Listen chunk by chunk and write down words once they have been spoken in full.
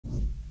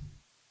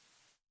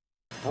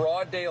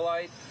broad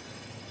daylight,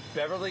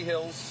 Beverly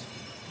Hills.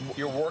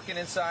 You're working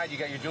inside. You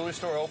got your jewelry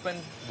store open.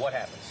 What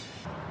happens?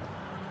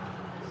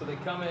 So they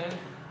come in.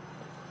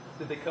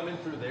 Did they come in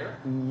through there?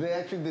 They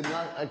actually did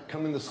not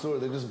come in the store.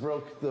 They just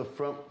broke the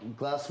front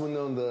glass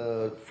window and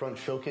the front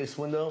showcase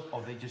window.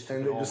 Oh, they just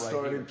and they just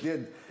started. Yeah,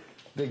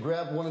 they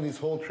grabbed one of these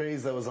whole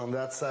trays that was on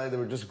that side. They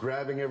were just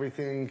grabbing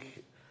everything.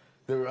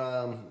 There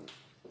were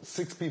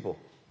 6 people.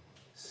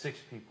 6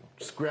 people.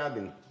 Just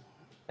grabbing.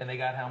 And they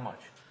got how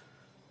much?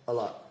 A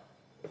lot.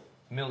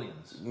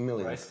 Millions.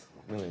 Millions.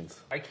 Right? Millions.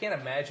 I can't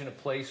imagine a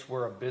place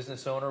where a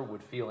business owner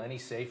would feel any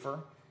safer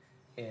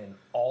in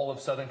all of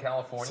Southern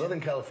California.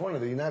 Southern California,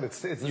 the United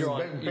States. You're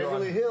on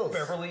Beverly Hills.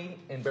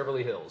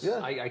 Beverly Hills.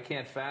 Yeah. I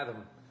can't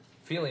fathom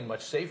feeling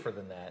much safer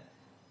than that.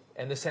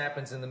 And this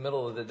happens in the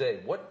middle of the day.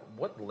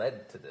 What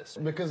led to this?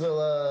 Because a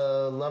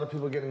lot of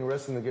people getting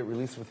arrested and they get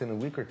released within a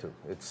week or two.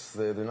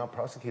 They're not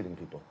prosecuting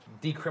people.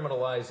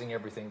 Decriminalizing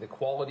everything, the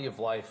quality of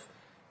life,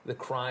 the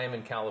crime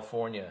in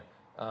California.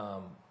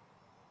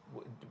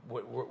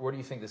 Where do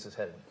you think this is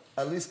headed?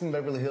 At least in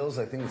Beverly Hills,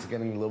 I think it's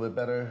getting a little bit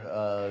better.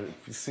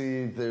 If you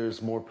see,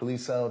 there's more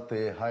police out.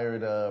 They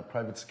hired a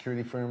private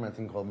security firm, I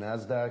think called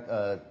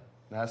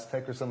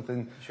NASDAQ or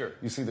something. Sure.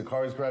 You see the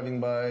cars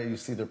driving by. You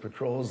see their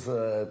patrols.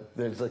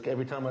 There's like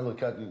every time I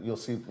look out, you'll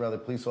see rather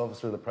police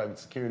officer, the private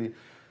security.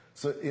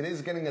 So it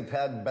is getting a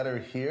tad better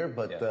here,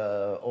 but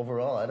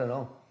overall, I don't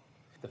know.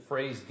 The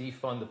phrase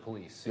 "defund the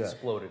police"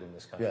 exploded in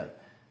this country.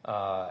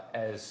 Yeah.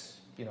 As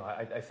you know,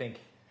 I think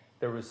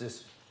there was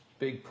this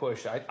big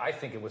push. I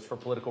think it was for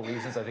political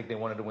reasons. I think they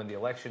wanted to win the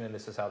election, and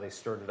this is how they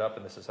stirred it up,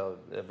 and this is how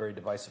a very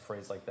divisive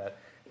phrase like that,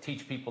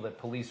 teach people that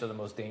police are the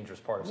most dangerous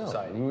part of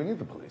society. We need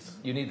the police.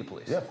 You need the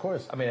police. Yeah, of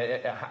course. I mean,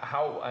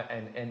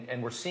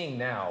 and we're seeing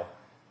now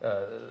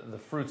the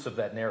fruits of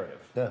that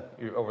narrative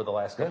over the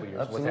last couple of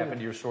years. Absolutely. What's happened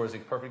to your store is a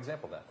perfect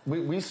example of that.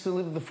 We used to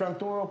leave the front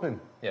door open.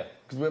 Yeah.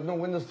 Because we have no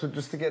windows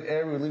just to get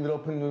air. We leave it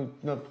open.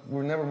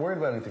 We're never worried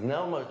about anything.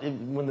 Now,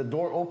 when the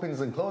door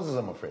opens and closes,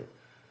 I'm afraid.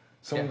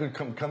 Someone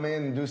could come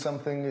in and do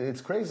something.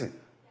 It's crazy.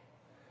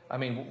 I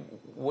mean,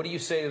 what do you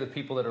say to the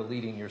people that are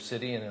leading your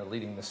city and are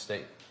leading the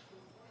state?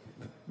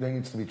 There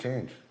needs to be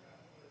change.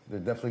 There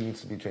definitely needs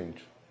to be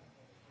change.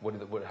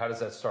 How does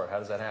that start? How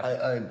does that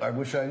happen? I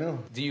wish I knew.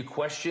 Do you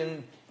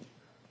question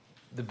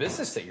the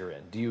business that you're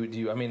in? Do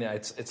you? I mean,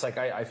 it's like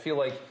I feel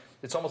like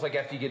it's almost like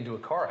after you get into a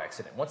car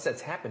accident. Once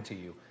that's happened to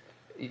you,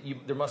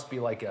 there must be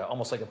like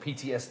almost like a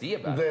PTSD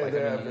about it.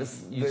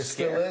 There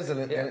still is,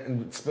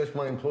 and especially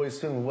my employees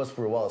too. It was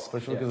for a while,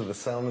 especially because of the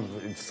sound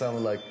of it.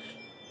 Sounded like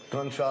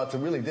gunshots. It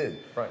really did.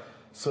 Right.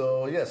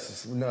 So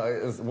yes,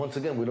 once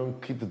again, we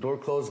don't keep the door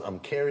closed. I'm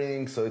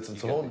carrying, so it's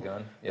a whole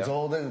gun. It's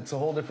a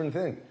whole different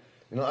thing.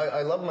 You know,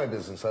 I love my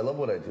business. I love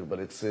what I do, but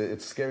it's a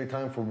scary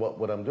time for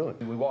what I'm doing.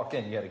 We walked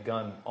in. You had a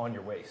gun on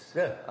your waist.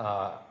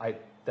 Yeah.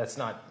 That's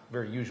not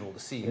very usual to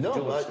see.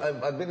 No,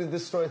 I've been in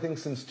this store, I think,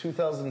 since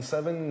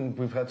 2007.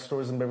 We've had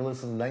stores in Beverly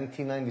Hills since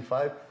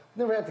 1995.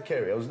 Never had to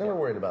carry. I was never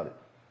worried about it.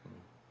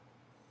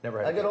 Never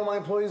had. I get all my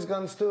employees'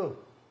 guns too.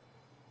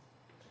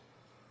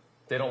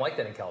 They don't like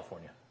that in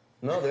California.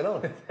 No, they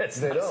don't.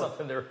 That's not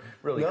something they're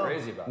really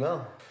crazy about.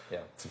 No. Yeah.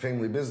 It's a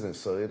family business,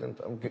 so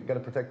I've got to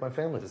protect my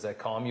family. Does that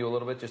calm you a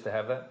little bit just to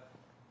have that?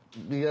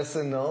 Yes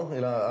and no.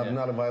 You know, I'm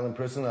not a violent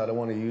person. I don't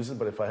want to use it,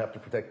 but if I have to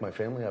protect my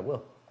family, I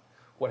will.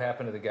 What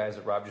happened to the guys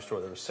that robbed your store?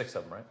 There were 6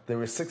 of them, right? There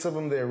were 6 of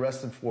them. They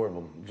arrested 4 of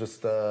them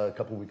just a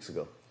couple weeks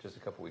ago. Just a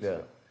couple weeks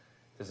ago.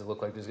 Does it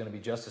look like there's going to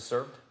be justice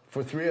served?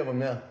 For 3 of them,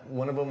 yeah.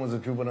 One of them was a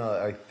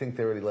juvenile. I think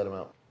they already let him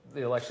out.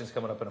 The election's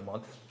coming up in a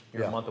month.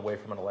 You're a month away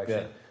from an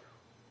election. Yeah.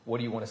 What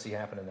do you want to see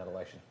happen in that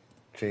election?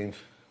 Change.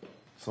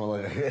 So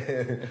I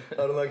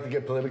don't like to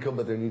get political,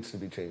 but there needs to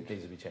be change.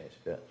 Needs to be changed.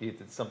 Yeah.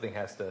 Something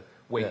has to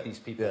wake these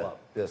people up.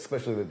 Yeah,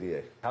 especially the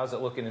DA. How's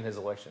it looking in his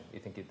election? You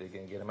think they're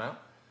going to get him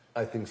out?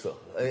 I think so.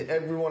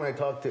 Everyone I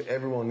talk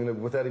to,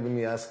 without even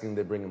me asking,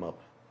 they bring him up.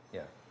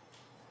 Yeah.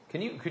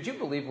 Could you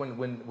believe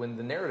when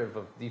the narrative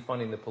of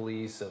defunding the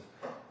police, of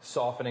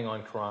softening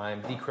on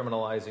crime,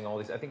 decriminalizing all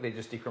these, I think they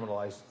just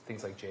decriminalized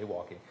things like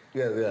jaywalking.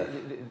 Yeah.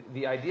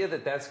 The idea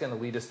that that's going to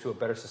lead us to a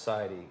better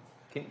society,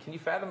 can you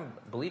fathom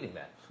believing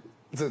that?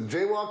 So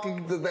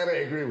jaywalking, that I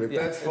agree with.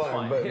 That's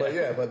fine.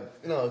 But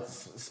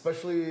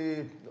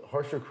especially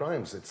harsher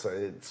crimes.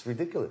 It's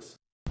ridiculous.